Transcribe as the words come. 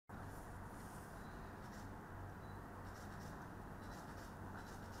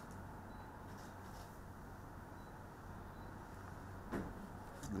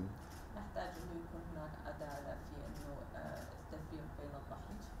إنه يكون هناك عدالة في إنه التفريق بين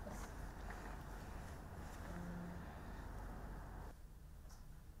الضحية بس.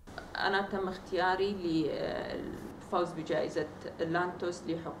 أنا تم اختياري للفوز بجائزة لانتوس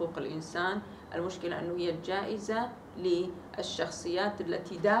لحقوق الإنسان. المشكلة أنه هي الجائزة للشخصيات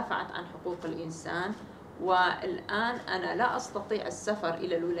التي دافعت عن حقوق الإنسان، والآن أنا لا أستطيع السفر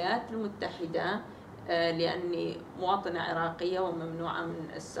إلى الولايات المتحدة لأني مواطنة عراقية وممنوعة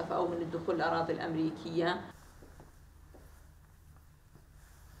من السفر أو من الدخول الأراضي الأمريكية.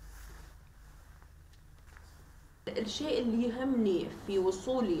 الشيء اللي يهمني في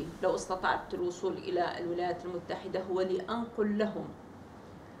وصولي، لو استطعت الوصول إلى الولايات المتحدة، هو لأنقل لهم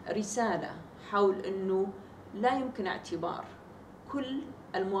رسالة حول أنه لا يمكن اعتبار كل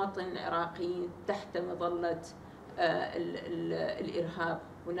المواطنين العراقيين تحت مظلة الإرهاب.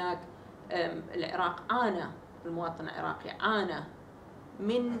 هناك العراق عانى، المواطن العراقي عانى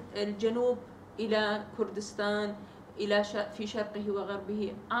من الجنوب إلى كردستان إلى في شرقه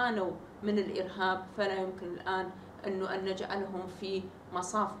وغربه، عانوا من الإرهاب، فلا يمكن الآن أن نجعلهم في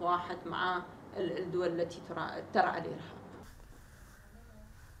مصاف واحد مع الدول التي ترعى الإرهاب.